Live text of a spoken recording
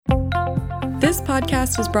This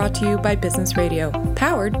podcast is brought to you by Business Radio,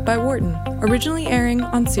 powered by Wharton, originally airing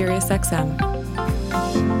on SiriusXM.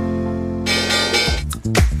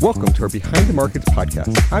 Welcome to our Behind the Markets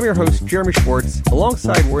podcast. I'm your host, Jeremy Schwartz.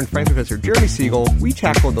 Alongside Wharton Finance Professor Jeremy Siegel, we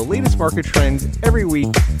tackle the latest market trends every week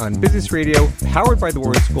on Business Radio, powered by the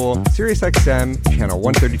Wharton School, SiriusXM, channel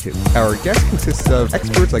 132. Our guest consists of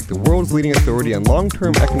experts like the world's leading authority on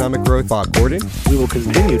long-term economic growth, Bob Gordon. We will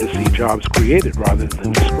continue to see jobs created rather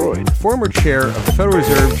than destroyed. Former chair of the Federal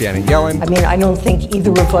Reserve, Janet Yellen. I don't think either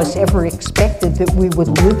of us ever expected that we would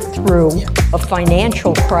live through a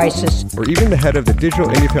financial crisis. Or even the head of the Digital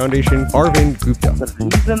India Foundation, Arvind Gupta. The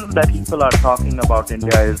reason that people are talking about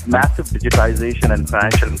India is massive digitization and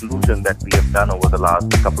financial inclusion that we have done over the last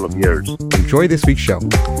couple of years. Enjoy this week's show.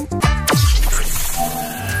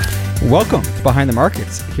 Welcome to Behind the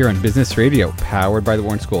Markets here on Business Radio, powered by the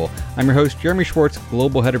Wharton School. I'm your host, Jeremy Schwartz,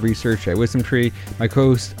 Global Head of Research at WisdomTree. My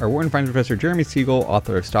co-hosts are Wharton Finance Professor Jeremy Siegel,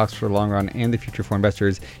 author of Stocks for the Long Run and the Future for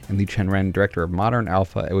Investors, and Lee Chen Ren, Director of Modern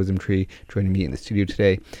Alpha at WisdomTree, joining me in the studio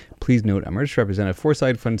today. Please note, I'm registered representative of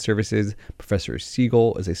Foresight Fund Services. Professor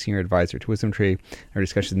Siegel is a senior advisor to WisdomTree. Our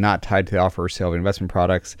discussion is not tied to the offer or sale of investment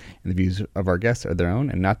products, and the views of our guests are their own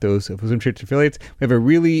and not those of WisdomTree's affiliates. We have a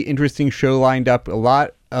really interesting show lined up. A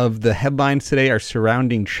lot of the headlines today are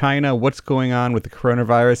surrounding China, what's going on with the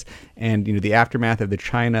coronavirus, and the aftermath of the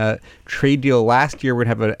China trade deal last year. We're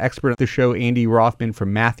going to have an expert on the show, Andy Rothman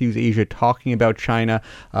from Matthews Asia, talking about China.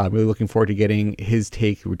 Really looking forward to getting his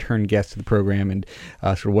take, return guest to the program, and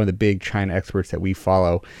sort of one of the big China experts that we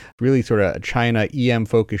follow. Really sort of a China EM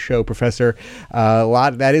focused show, Professor. A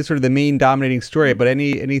lot that is sort of the main dominating story, but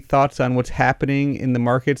any thoughts on what's happening in the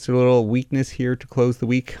markets? A little weakness here to close the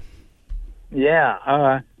week?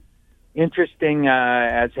 Yeah, interesting,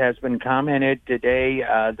 as has been commented today,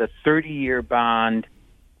 the 30-year bond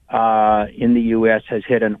in the U.S. has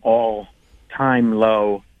hit an all-time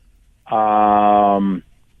low of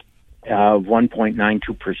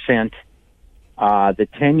 1.92%. The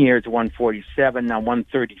 10-year is 147, now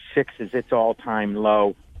 136 is its all-time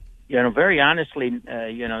low. Very honestly,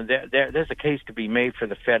 there's a case to be made for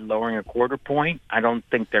the Fed lowering a quarter point. I don't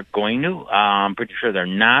think they're going to. I'm pretty sure they're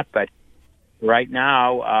not, but right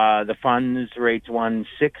now, the funds rate's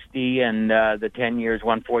 160 and the 10 years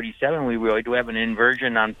 147. We really do have an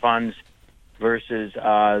inversion on funds versus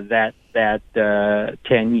that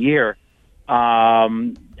 10 year.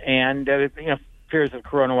 Fears of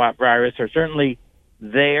coronavirus are certainly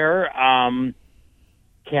there.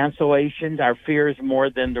 Cancellations are fears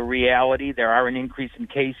more than the reality. There are an increase in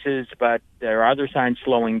cases, but there are other signs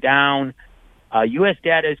slowing down. U.S.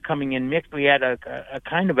 data is coming in mixed. We had a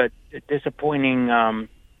kind of a disappointing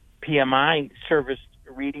PMI service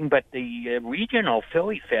reading, but the regional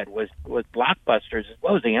Philly Fed was blockbusters, as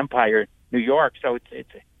well as the Empire, New York. So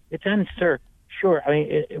it's unsure. Sure,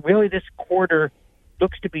 really this quarter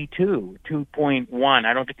looks to be 2.1.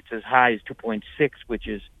 I don't think it's as high as 2.6, which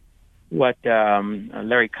is what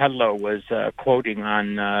Larry Kudlow was quoting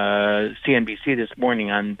on CNBC this morning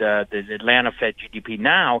on the Atlanta Fed GDP.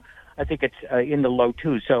 Now, I think it's in the low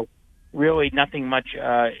twos. So really nothing much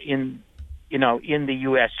in the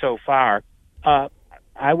U.S. so far.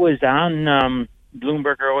 I was on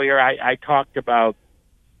Bloomberg earlier. I talked about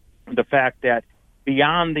the fact that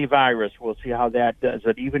beyond the virus, we'll see how that does.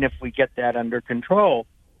 That even if we get that under control,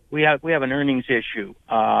 we have an earnings issue.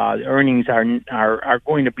 Earnings are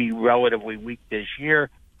going to be relatively weak this year.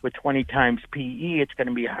 With 20 times PE, it's going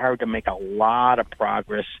to be hard to make a lot of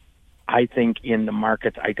progress, I think, in the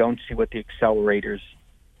markets. I don't see what the accelerators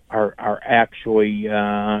are actually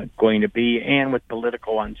going to be. And with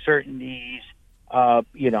political uncertainties,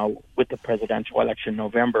 with the presidential election in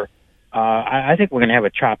November, I think we're going to have a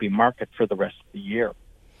choppy market for the rest of the year.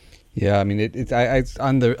 Yeah, it's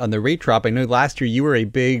on the rate drop. I know last year you were a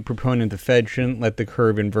big proponent the Fed shouldn't let the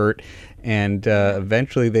curve invert, and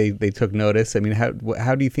eventually they took notice.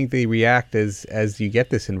 How do you think they react as you get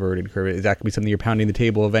this inverted curve? Is that going to be something you're pounding the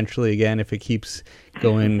table eventually again if it keeps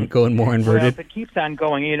going more inverted? Well, if it keeps on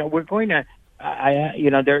going, we're going to.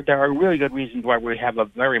 There are really good reasons why we have a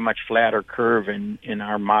very much flatter curve in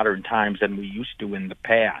our modern times than we used to in the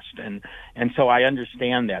past, and so I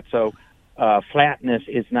understand that. So. Flatness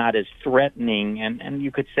is not as threatening, and you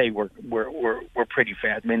could say we're pretty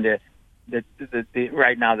fat. The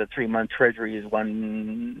right now the 3-month Treasury is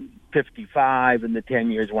 155, and the 10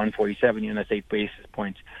 years 147. That's 8 basis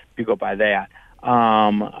points if you go by that.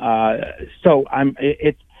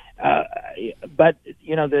 But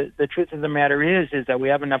the truth of the matter is that we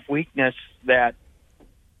have enough weakness that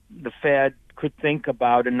the Fed could think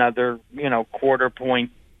about another quarter point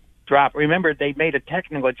drop. Remember, they made a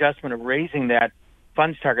technical adjustment of raising that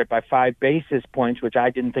funds target by 5 basis points, which I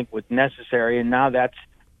didn't think was necessary, and now that's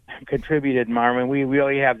contributed, Marvin. We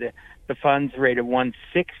really have the funds rate of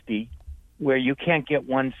 160, where you can't get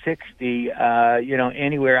 160,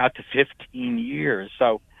 anywhere out to 15 years.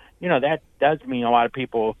 So, that does mean a lot of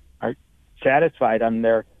people are satisfied on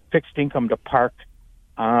their fixed income to park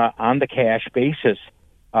on the cash basis,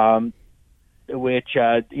 which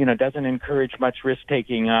doesn't encourage much risk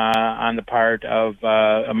taking on the part of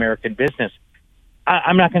American business.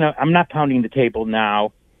 I'm not pounding the table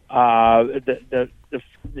now. The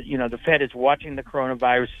Fed is watching the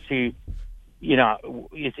coronavirus to see,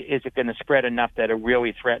 is it going to spread enough that it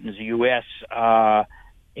really threatens the U.S.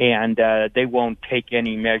 And they won't take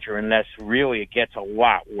any measure unless really it gets a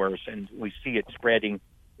lot worse, and we see it spreading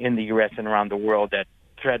in the U.S. and around the world that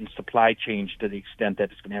threatens supply chains to the extent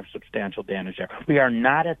that it's going to have substantial damage there. We are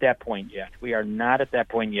not at that point yet.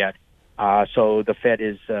 So the Fed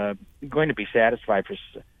is going to be satisfied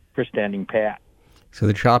for standing pat. So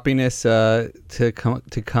the choppiness to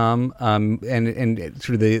come, and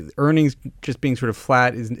sort of the earnings just being sort of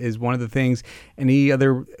flat is one of the things.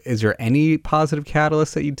 Is there any positive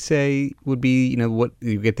catalyst that you'd say would be, what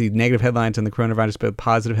you get the negative headlines on the coronavirus, but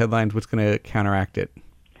positive headlines, what's going to counteract it?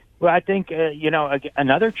 Well, I think,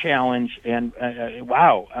 another challenge, and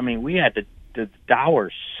wow, I mean, we had the Dow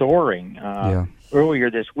soaring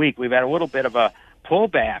earlier this week. We've had a little bit of a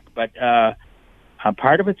pullback, but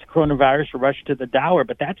part of it's coronavirus rush to the Dow,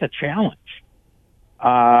 but that's a challenge.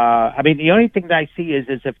 The only thing that I see is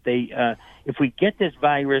if we get this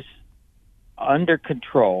virus under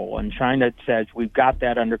control, and China says we've got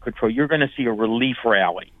that under control, you're going to see a relief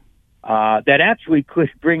rally that actually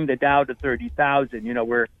could bring the Dow to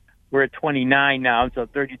 30,000. We're at 29 now, so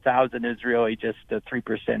 30,000 is really just a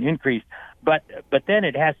 3% increase. But then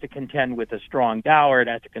it has to contend with a strong dollar. It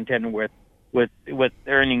has to contend with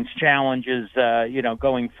earnings challenges,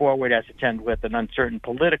 going forward, has to contend with an uncertain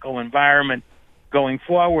political environment going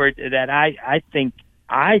forward that I think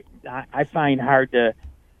I find hard to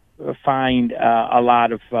find a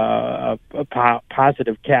lot of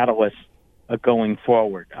positive catalysts going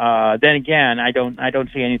forward. Then again, I don't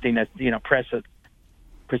see anything that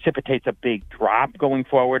precipitates a big drop going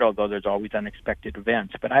forward, although there's always unexpected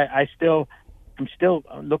events. But I'm still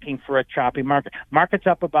looking for a choppy market. Market's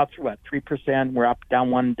up about 3%. We're up down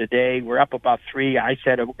 1 today. We're up about 3. I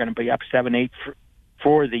said we're going to be up 7-8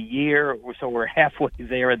 for the year, so we're halfway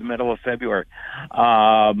there in the middle of February.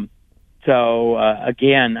 Again,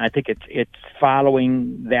 I think it's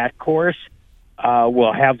following that course.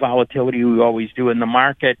 We'll have volatility, we always do in the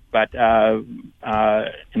market, but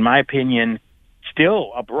in my opinion,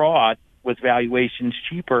 still abroad with valuations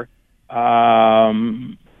cheaper,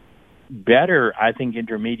 better, I think,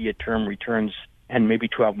 intermediate-term returns and maybe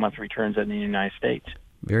 12-month returns in the United States.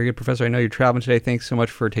 Very good, Professor. I know you're traveling today. Thanks so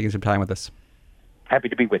much for taking some time with us. Happy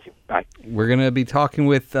to be with you. Bye. We're going to be talking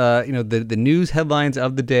with, the news headlines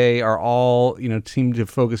of the day are all, seem to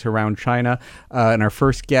focus around China. And our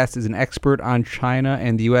first guest is an expert on China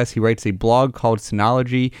and the U.S. He writes a blog called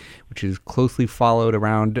Sinology, which is closely followed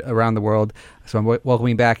around the world. So I'm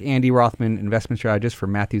welcoming back Andy Rothman, investment strategist for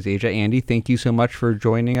Matthews Asia. Andy, thank you so much for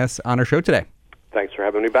joining us on our show today. Thanks for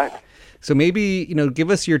having me back. So maybe,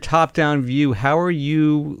 give us your top-down view. How are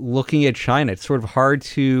you looking at China? It's sort of hard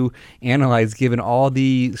to analyze given all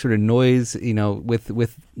the sort of noise,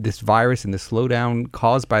 with this virus and the slowdown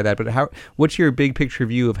caused by that. But what's your big picture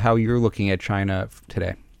view of how you're looking at China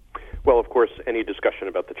today? Well, of course, any discussion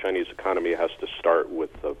about the Chinese economy has to start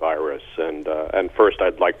with the virus. And first,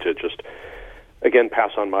 I'd like to just again pass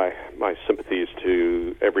on my sympathies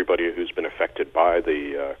to everybody who's been affected by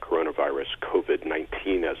the coronavirus,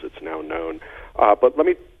 COVID-19 as it's now known. But let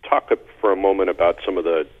me talk for a moment about some of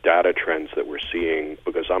the data trends that we're seeing,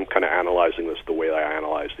 because I'm kind of analyzing this the way I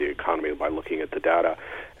analyze the economy, by looking at the data.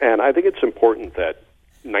 And I think it's important that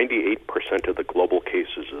 98% of the global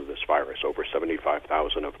cases of this virus, over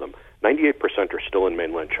 75,000 of them, 98% are still in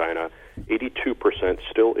mainland China, 82%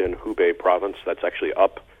 still in Hubei province. That's actually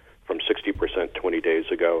up from 60% 20 days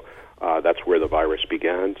ago. That's where the virus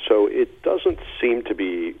began. So it doesn't seem to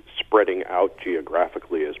be spreading out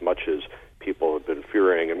geographically as much as people have been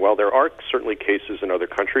fearing. And while there are certainly cases in other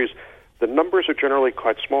countries, the numbers are generally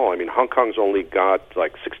quite small. I mean, Hong Kong's only got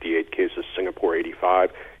like 68 cases, Singapore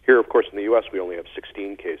 85. Here, of course, in the U.S., we only have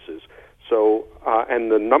 16 cases. So,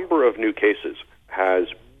 and the number of new cases has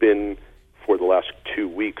been, for the last 2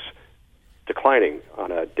 weeks, declining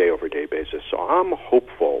on a day-over-day basis. So I'm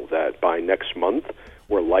hopeful that by next month,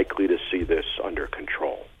 we're likely to see this under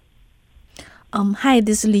control. Hi,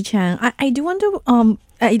 this is Li Chang. I do want to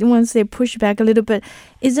I don't want to say push back a little bit.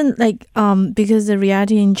 Isn't because the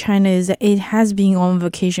reality in China is that it has been on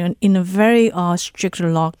vacation in a very strict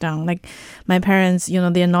lockdown. Like my parents, they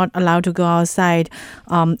are not allowed to go outside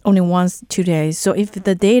only once 2 days. So if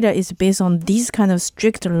the data is based on these kind of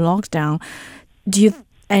strict lockdown,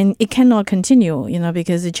 and it cannot continue,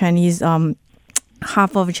 because the Chinese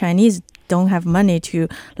half of Chinese don't have money to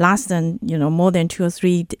last them, more than 2 or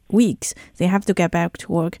 3 weeks. They have to get back to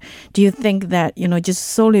work. Do you think that, just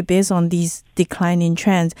solely based on these declining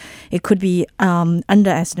trends, it could be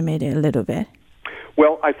underestimated a little bit?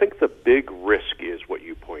 Well, I think the big risk is what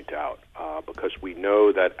you point out, because we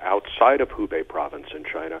know that outside of Hubei province in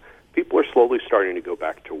China, people are slowly starting to go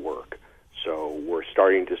back to work. So we're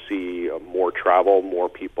starting to see more travel, more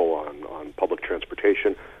people on public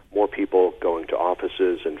transportation, more people going to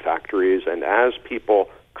offices and factories. And as people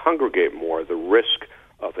congregate more, the risk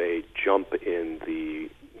of a jump in the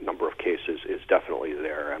number of cases is definitely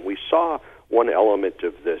there. And we saw one element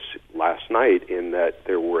of this last night in that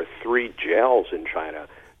there were 3 jails in China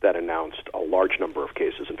that announced a large number of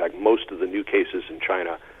cases. In fact, most of the new cases in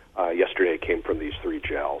China yesterday came from these 3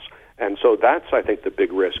 jails. And so that's, I think, the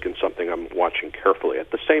big risk and something I'm watching carefully.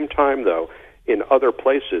 At the same time, though, in other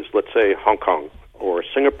places, let's say Hong Kong or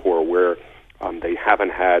Singapore, where they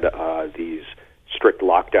haven't had these strict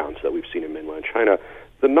lockdowns that we've seen in mainland China,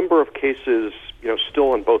 the number of cases,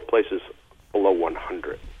 still in both places below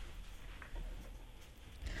 100.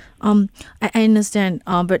 I understand,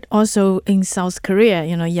 but also in South Korea,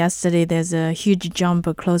 yesterday there's a huge jump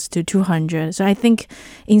close to 200. So I think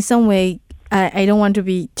in some way, I don't want to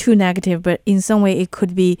be too negative, but in some way it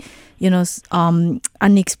could be,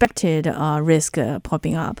 unexpected risk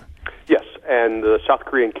popping up. Yes, and the South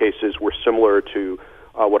Korean cases were similar to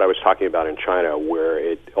what I was talking about in China, where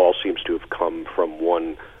it all seems to have come from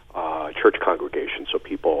one church congregation, so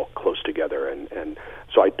people close together. And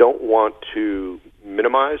so I don't want to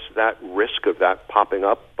minimize that risk of that popping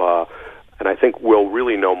up. And I think we'll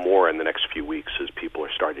really know more in the next few weeks as people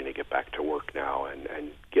are starting to get back to work now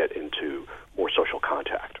and get into more social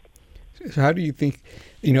contact. So how do you think,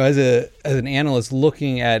 as an analyst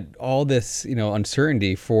looking at all this,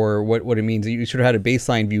 uncertainty for what it means, you sort of had a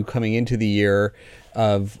baseline view coming into the year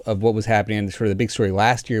of what was happening, and sort of the big story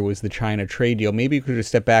last year was the China trade deal. Maybe you could just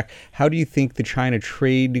step back. How do you think the China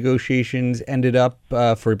trade negotiations ended up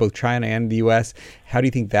for both China and the U.S.? How do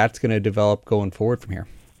you think that's going to develop going forward from here?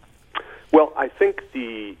 Well, I think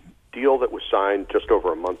the deal that was signed just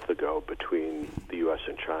over a month ago between the U.S.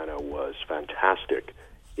 and China was fantastic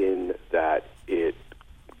in that it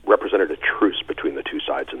represented a truce between the two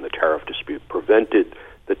sides in the tariff dispute, prevented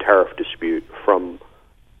the tariff dispute from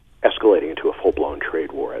escalating into a full-blown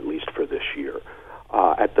trade war, at least for this year.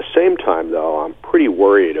 At the same time, though, I'm pretty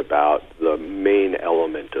worried about the main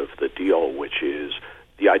element of the deal, which is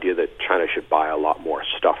the idea that China should buy a lot more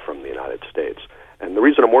stuff from the United States. And the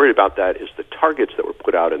reason I'm worried about that is the targets that were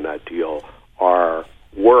put out in that deal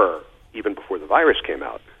were, even before the virus came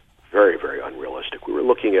out, very, very unrealistic. We were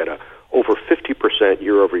looking at a over 50%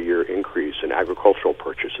 year-over-year increase in agricultural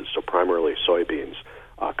purchases, so primarily soybeans,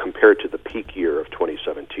 compared to the peak year of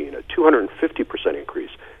 2017, a 250%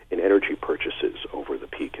 increase in energy purchases over the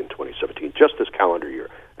peak in 2017, just this calendar year,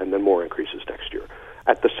 and then more increases next year.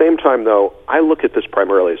 At the same time, though, I look at this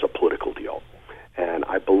primarily as a political deal, and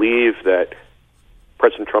I believe that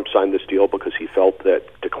President Trump signed this deal because he felt that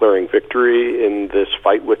declaring victory in this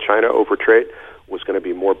fight with China over trade was going to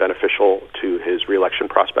be more beneficial to his reelection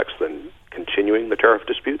prospects than continuing the tariff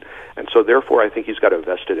dispute. And so, therefore, I think he's got a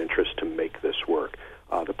vested interest to make this work.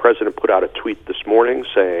 The president put out a tweet this morning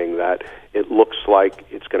saying that it looks like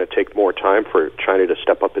it's going to take more time for China to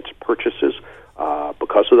step up its purchases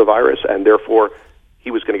because of the virus, and therefore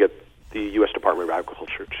he was going to get the U.S. Department of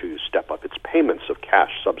Agriculture to step up its payments of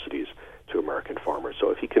cash subsidies to American farmers.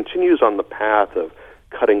 So if he continues on the path of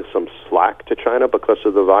cutting some slack to China because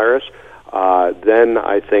of the virus, then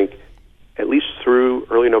I think at least through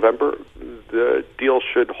early November, the deal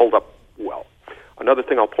should hold up well. Another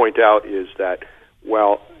thing I'll point out is that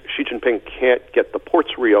while Xi Jinping can't get the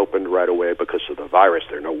ports reopened right away because of the virus,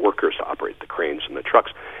 there are no workers to operate the cranes and the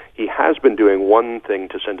trucks, he has been doing one thing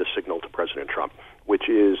to send a signal to President Trump, which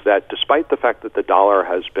is that despite the fact that the dollar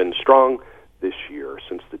has been strong this year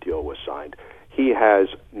since the deal was signed, he has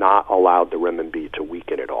not allowed the renminbi to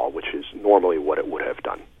weaken at all, which is normally what it would have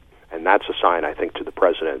done. And that's a sign, I think, to the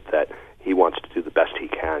president that he wants to do the best he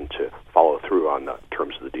can to follow through on the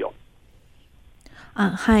terms of the deal.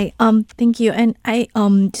 Hi. Thank you. And I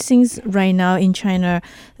since right now in China,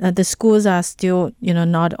 the schools are still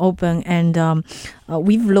not open, and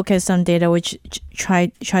we've looked at some data which try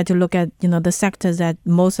to look at the sectors that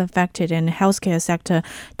most affected, and healthcare sector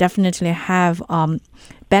definitely have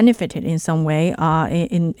benefited in some way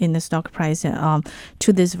in the stock price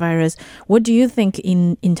to this virus. What do you think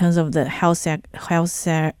in terms of the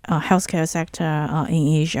healthcare sector in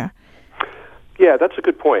Asia? Yeah, that's a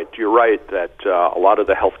good point. You're right that a lot of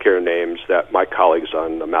the healthcare names that my colleagues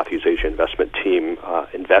on the Matthews Asia investment team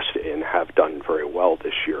invest in have done very well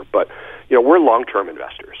this year. But, we're long-term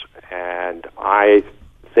investors, and I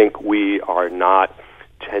think we are not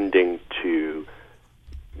tending to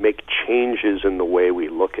make changes in the way we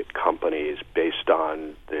look at companies based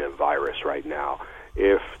on the virus right now.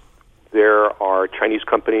 If there are Chinese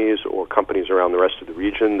companies or companies around the rest of the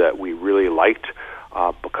region that we really liked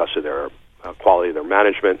because of their quality of their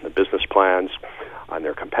management and the business plans and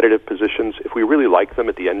their competitive positions, if we really liked them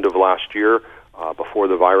at the end of last year before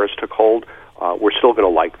the virus took hold, we're still going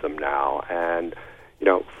to like them now. And,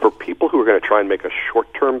 for people who are going to try and make a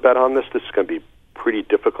short-term bet on this is going to be pretty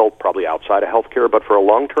difficult, probably outside of healthcare. But for a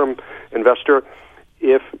long-term investor,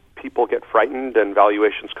 if people get frightened and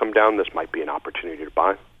valuations come down, this might be an opportunity to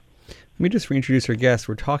buy. Let me just reintroduce our guest.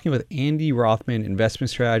 We're talking with Andy Rothman,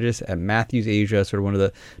 investment strategist at Matthews Asia, sort of one of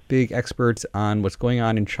the big experts on what's going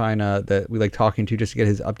on in China that we like talking to just to get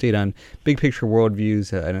his update on big picture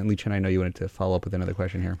worldviews. And Li Chen, I know you wanted to follow up with another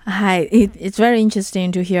question here. Hi, it's very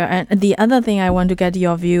interesting to hear. And the other thing I want to get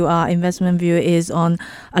your view, investment view, is on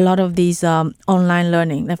a lot of these online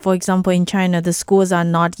learning. Like, for example, in China, the schools are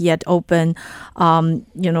not yet open.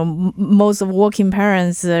 Most of working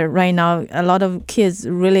parents right now, a lot of kids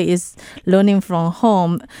really is learning from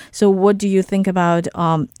home. So what do you think about,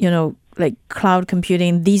 like cloud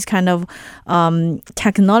computing, these kind of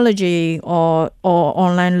technology or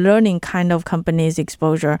online learning kind of companies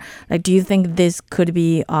exposure? Like, do you think this could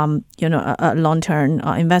be, a long-term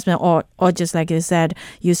investment, or just like you said,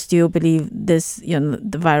 you still believe this,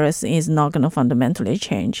 the virus is not going to fundamentally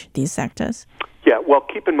change these sectors? Yeah, well,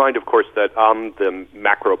 keep in mind, of course, that I'm the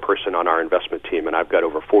macro person on our investment team, and I've got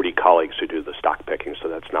over 40 colleagues who do the stock picking, so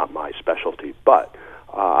that's not my specialty. But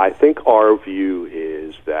I think our view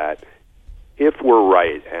is that if we're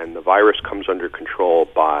right and the virus comes under control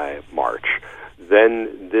by March,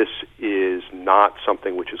 then this is not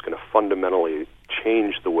something which is going to fundamentally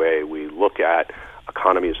change the way we look at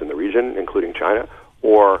economies in the region, including China,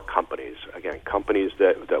 or companies. Again, companies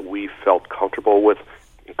that we felt comfortable with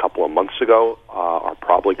a couple of months ago are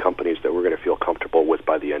probably companies that we're going to feel comfortable with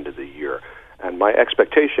by the end of the year. And my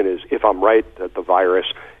expectation is, if I'm right that the virus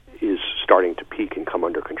is starting to peak and come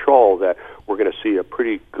under control, that we're going to see a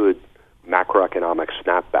pretty good macroeconomic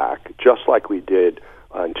snapback, just like we did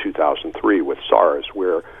in 2003 with SARS,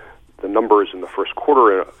 where the numbers in the first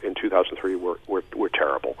quarter in 2003 were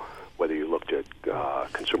terrible, whether you looked at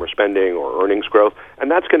consumer spending or earnings growth. And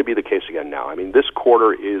that's going to be the case again now. I mean, this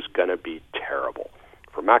quarter is going to be terrible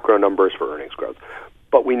for macro numbers, for earnings growth.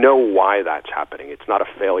 But we know why that's happening. It's not a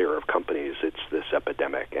failure of companies. It's this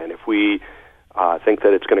epidemic. And if we think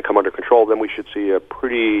that it's going to come under control, then we should see a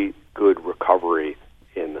pretty good recovery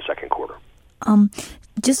in the second quarter.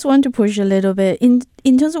 Just want to push a little bit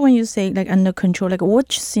in terms of when you say like under control, like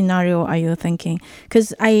which scenario are you thinking?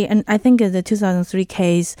 Because I think the 2003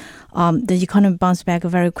 case, the economy bounced back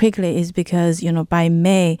very quickly is because by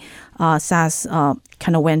May, SARS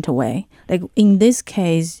kind of went away. Like in this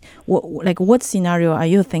case, what scenario are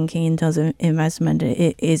you thinking in terms of investment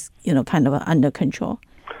is kind of under control?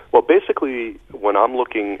 Well, basically, when I'm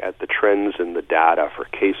looking at the trends in the data for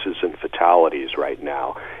cases and fatalities right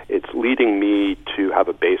now, it's leading me to have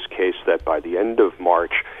a base case that by the end of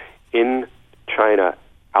March, in China,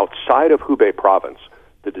 outside of Hubei province,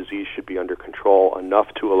 the disease should be under control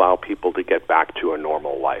enough to allow people to get back to a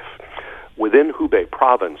normal life. Within Hubei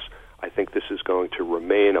province, I think this is going to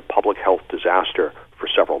remain a public health disaster for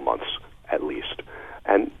several months at least.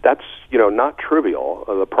 And that's, not trivial.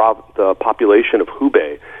 The population of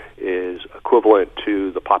Hubei is equivalent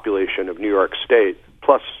to the population of New York State,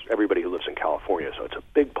 plus everybody who lives in California, so it's a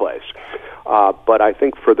big place. But I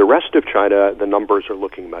think for the rest of China, the numbers are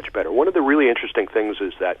looking much better. One of the really interesting things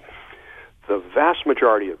is that the vast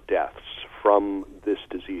majority of deaths from this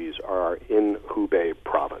disease are in Hubei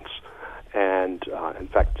province. And in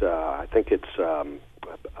fact, I think it's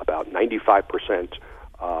about 95%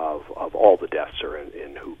 of all the deaths are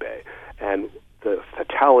in Hubei. And the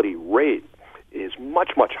fatality rate is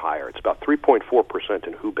much, much higher. It's about 3.4%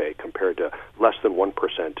 in Hubei compared to less than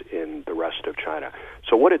 1% in the rest of China.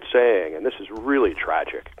 So what it's saying, and this is really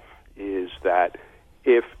tragic, is that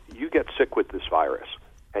if you get sick with this virus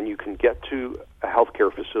and you can get to a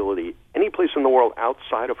healthcare facility any place in the world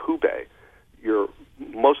outside of Hubei, you're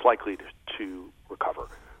most likely to recover.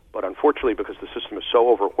 But unfortunately, because the system is so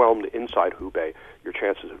overwhelmed inside Hubei, your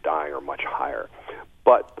chances of dying are much higher.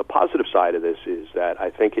 But the positive side of this is that I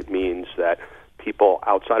think it means that people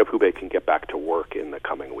outside of Hubei can get back to work in the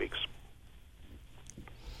coming weeks.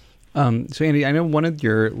 So, Andy, I know one of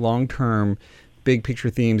your long-term big picture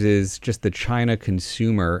themes is just the China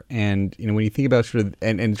consumer, and when you think about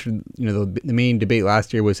the main debate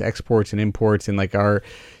last year was exports and imports, and like our,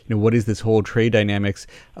 what is this whole trade dynamics?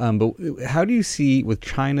 But how do you see with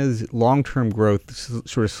China's long-term growth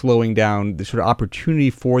sort of slowing down the sort of opportunity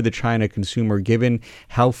for the China consumer, given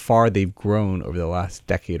how far they've grown over the last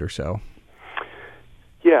decade or so?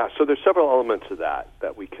 Yeah, so there's several elements of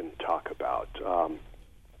that we can talk about.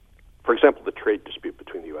 For example, the trade dispute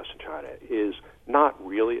between the U.S. and China is not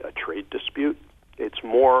really a trade dispute. It's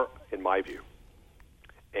more, in my view,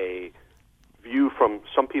 a view from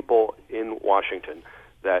some people in Washington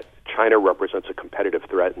that China represents a competitive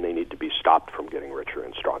threat and they need to be stopped from getting richer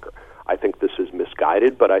and stronger. I think this is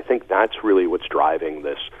misguided, but I think that's really what's driving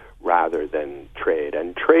this rather than trade.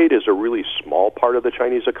 And trade is a really small part of the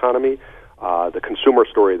Chinese economy. The consumer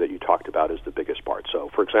story that you talked about is the biggest part. So,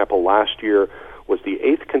 for example, last year was the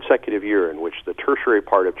 8th consecutive year in which the tertiary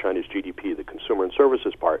part of China's GDP, the consumer and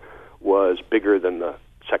services part, was bigger than the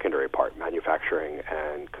secondary part, manufacturing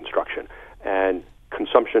and construction. And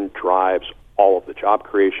consumption drives all of the job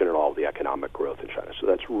creation and all of the economic growth in China. So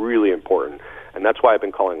that's really important. And that's why I've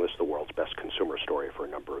been calling this the world's best consumer story for a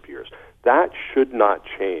number of years. That should not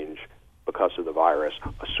change because of the virus,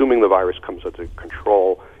 assuming the virus comes under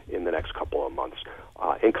control in the next couple of months.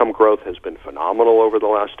 Income growth has been phenomenal over the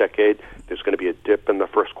last decade. There's going to be a dip in the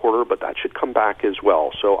first quarter, but that should come back as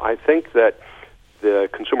well. So I think that the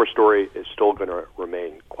consumer story is still going to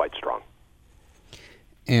remain quite strong.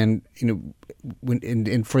 And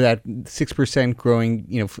when for that 6%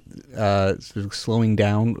 growing, sort of slowing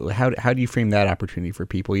down, how do you frame that opportunity for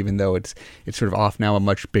people, even though it's sort of off now a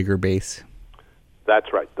much bigger base?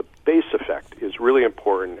 That's right. The base effect is really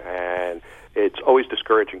important, and it's always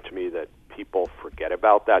discouraging to me that people forget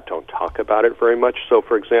about that, don't talk about it very much. So,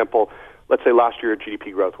 for example, let's say last year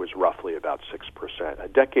GDP growth was roughly about 6%. A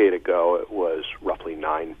decade ago, it was roughly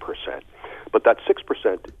 9%. But that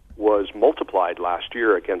 6% was multiplied last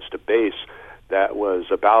year against a base that was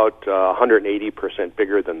about 180%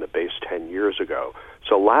 bigger than the base 10 years ago.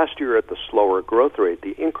 So last year at the slower growth rate,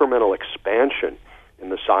 the incremental expansion in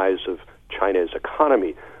the size of China's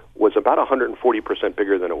economy was about 140%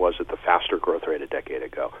 bigger than it was at the faster growth rate a decade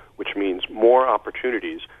ago, which means more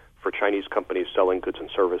opportunities for Chinese companies selling goods and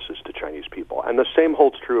services to Chinese people. And the same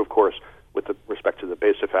holds true, of course, with respect to the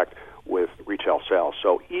base effect with retail sales.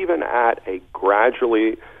 So even at a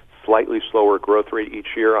gradually slightly slower growth rate each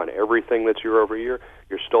year on everything that's year over year,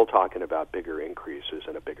 you're still talking about bigger increases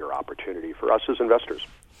and a bigger opportunity for us as investors.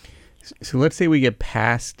 So let's say we get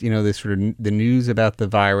past, this sort of the news about the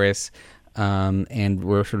virus, and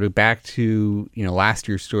we're sort of back to last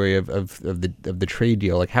year's story of the trade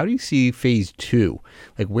deal. Like, how do you see phase two?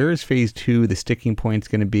 Like, where is phase two? The sticking point's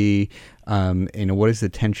going to be, what is the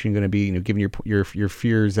tension going to be? Given your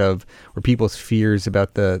fears of, or people's fears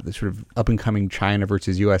about the sort of up and coming China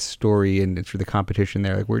versus U.S. story and sort of the competition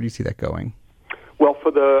there. Like, where do you see that going? Well, for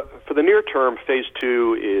the near term, phase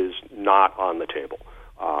two is not on the table.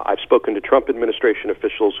 I've spoken to Trump administration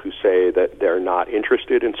officials who say that they're not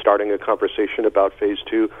interested in starting a conversation about phase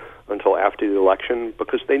two until after the election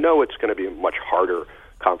because they know it's going to be a much harder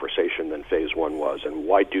conversation than phase one was. And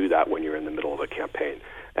why do that when you're in the middle of a campaign?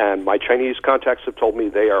 And my Chinese contacts have told me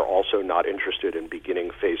they are also not interested in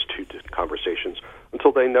beginning phase two conversations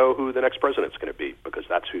until they know who the next president's going to be, because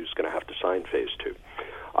that's who's going to have to sign phase two.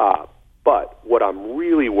 But what I'm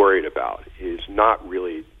really worried about is not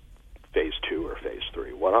really phase two or phase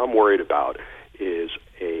three. What I'm worried about is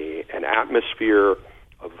an atmosphere,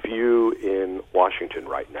 a view in Washington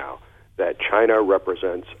right now that China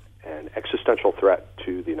represents an existential threat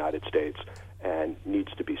to the United States and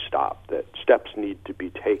needs to be stopped, that steps need to be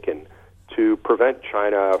taken to prevent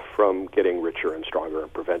China from getting richer and stronger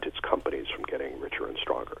and prevent its companies from getting richer and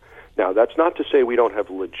stronger. Now, that's not to say we don't have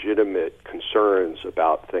legitimate concerns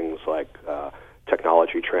about things like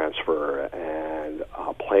technology transfer and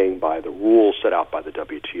playing by the rules set out by the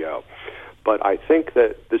WTO. But I think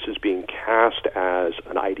that this is being cast as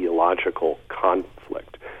an ideological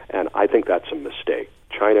conflict, and I think that's a mistake.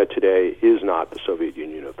 China today is not the Soviet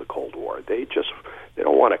Union of the Cold War. They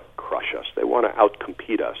don't want to crush us. They want to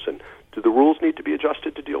outcompete us. And do the rules need to be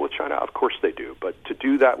adjusted to deal with China? Of course they do. But to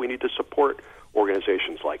do that, we need to support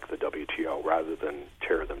organizations like the WTO rather than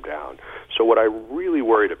tear them down. So what I'm really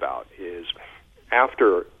worried about is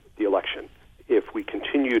after the election, if we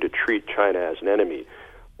continue to treat China as an enemy,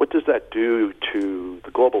 what does that do to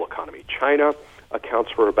the global economy? China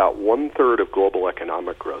accounts for about 1/3 of global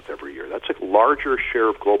economic growth every year. That's a larger share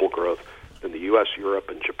of global growth than the U.S., Europe,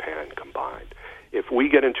 and Japan combined. If we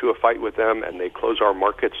get into a fight with them and they close our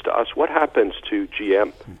markets to us, what happens to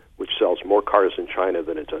GM, which sells more cars in China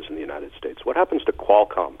than it does in the United States? What happens to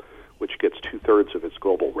Qualcomm, which gets 2/3 of its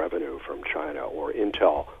global revenue from China, or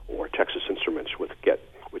Intel, or Texas Instruments, which get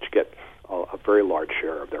a very large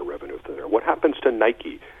share of their revenue there? What happens to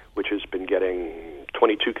Nike, which has been getting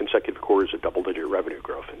 22 consecutive quarters of double-digit revenue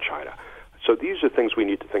growth in China? So these are things we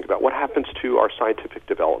need to think about. What happens to our scientific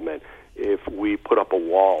development if we put up a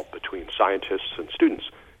wall between scientists and students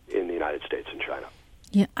in the United States and China?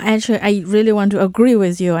 Yeah, actually, I really want to agree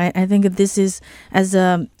with you. I think this is, as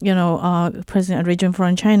a president of region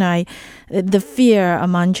from China, the fear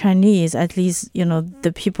among Chinese, at least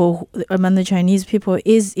the people among the Chinese people,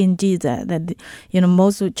 is indeed that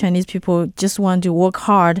most Chinese people just want to work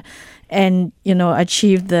hard and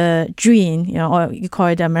achieve the dream, or you call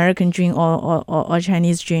it the American dream or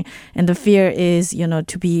Chinese dream, and the fear is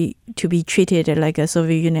to be treated like a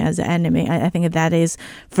Soviet Union as an enemy. I think that is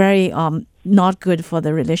very not good for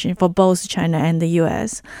the relation for both China and the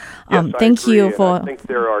U.S. Yes, thank you for. I think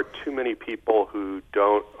there are too many people who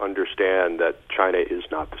don't understand that China is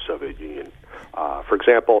not the Soviet Union. For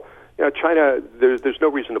example, China. There's no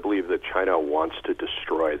reason to believe that China wants to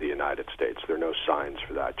destroy the United States. There are no signs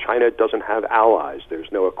for that. China doesn't have allies.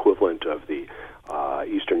 There's no equivalent of the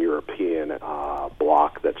Eastern European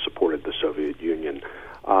bloc that supported the Soviet Union.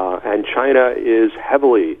 And China is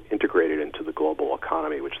heavily integrated into the global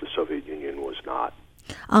economy, which the Soviet Union was not.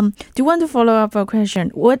 Do you want to follow up a question?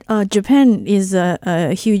 What Japan is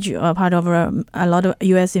a huge part of a lot of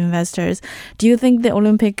U.S. investors. Do you think the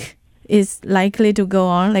Olympic is likely to go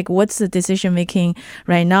on? Like, what's the decision making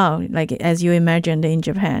right now, like as you imagined in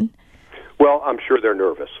Japan? Well, I'm sure they're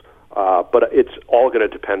nervous. But it's all going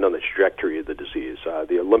to depend on the trajectory of the disease.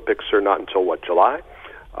 The Olympics are not until, July?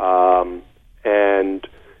 And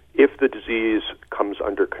if the disease comes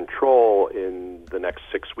under control in the next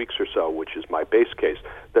 6 weeks or so, which is my base case,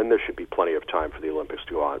 then there should be plenty of time for the Olympics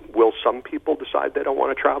to go on. Will some people decide they don't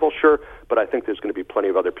want to travel? Sure, but I think there's going to be plenty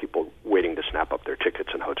of other people waiting to snap up their tickets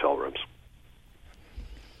and hotel rooms.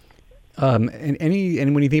 And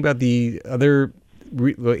when you think about the other,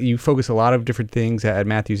 you focus a lot of different things at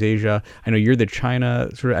Matthews Asia. I know you're the China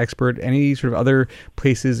sort of expert. Any sort of other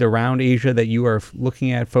places around Asia that you are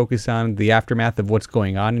looking at, focus on the aftermath of what's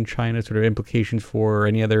going on in China, sort of implications for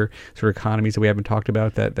any other sort of economies that we haven't talked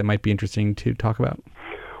about that might be interesting to talk about?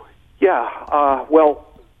 Yeah, well,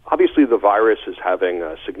 obviously the virus is having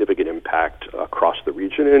a significant impact across the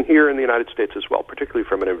region and here in the United States as well, particularly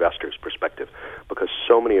from an investor's perspective, because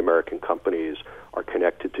so many American companies are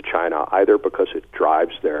connected to China, either because it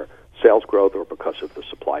drives their sales growth or because of the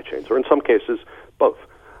supply chains, or in some cases, both.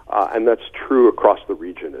 And that's true across the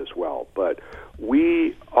region as well. But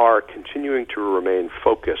we are continuing to remain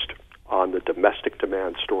focused on the domestic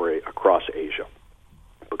demand story across Asia,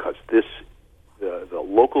 because the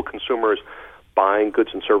local consumers buying goods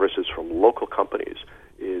and services from local companies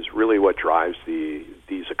is really what drives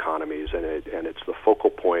these economies, and it's the focal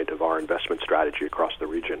point of our investment strategy across the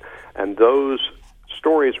region. And those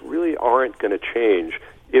stories really aren't going to change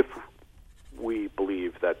if we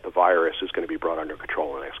believe that the virus is going to be brought under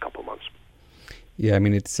control in the next couple of months. Yeah, I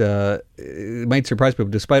mean, it might surprise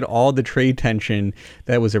people. Despite all the trade tension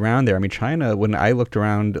that was around there, I mean, China, when I looked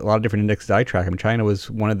around a lot of different indexes I track, I mean, China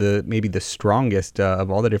was one of maybe the strongest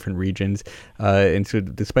of all the different regions. And so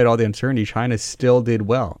despite all the uncertainty, China still did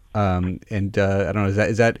well. I don't know,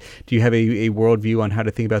 is that do you have a worldview on how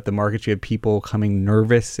to think about the markets? You have people coming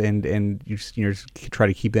nervous and you just try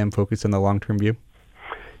to keep them focused on the long-term view?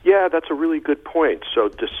 Yeah, that's a really good point. So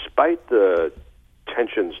despite the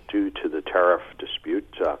tensions due to the tariff dispute,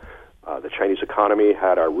 the Chinese economy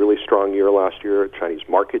had a really strong year last year. The Chinese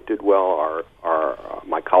market did well.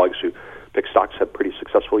 My colleagues who pick stocks had pretty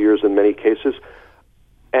successful years in many cases.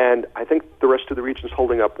 And I think the rest of the region is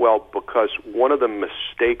holding up well, because one of the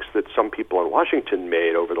mistakes that some people in Washington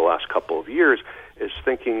made over the last couple of years is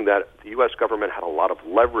thinking that the U.S. government had a lot of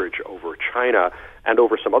leverage over China and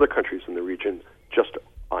over some other countries in the region just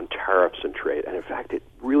on tariffs and trade. And in fact, it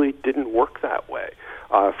really didn't work that way.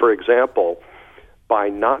 For example, by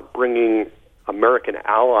not bringing American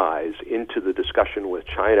allies into the discussion with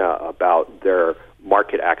China about their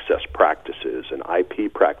market access practices and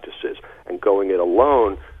IP practices and going it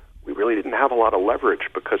alone, we really didn't have a lot of leverage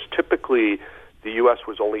because typically the U.S.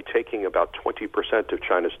 was only taking about 20% of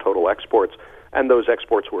China's total exports, and those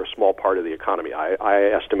exports were a small part of the economy.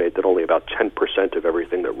 I estimate that only about 10% of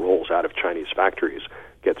everything that rolls out of Chinese factories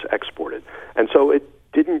gets exported. And so it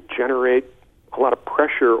didn't generate a lot of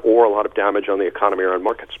pressure or a lot of damage on the economy or on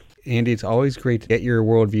markets. Andy, it's always great to get your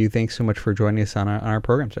worldview. Thanks so much for joining us on our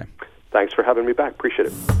program today. Thanks for having me back. Appreciate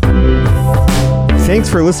it. Thanks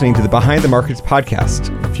for listening to the Behind the Markets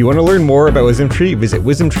podcast. If you want to learn more about WisdomTree, visit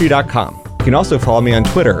wisdomtree.com. You can also follow me on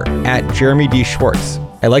Twitter at Jeremy D. Schwartz.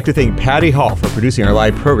 I'd like to thank Patty Hall for producing our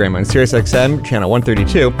live program on SiriusXM channel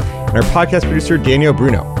 132 and our podcast producer Daniel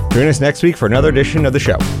Bruno. Join us next week for another edition of the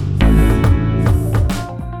show.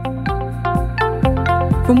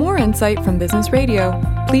 For more insight from Business Radio,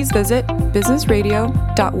 please visit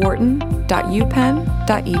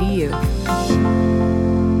businessradio.wharton.upenn.edu.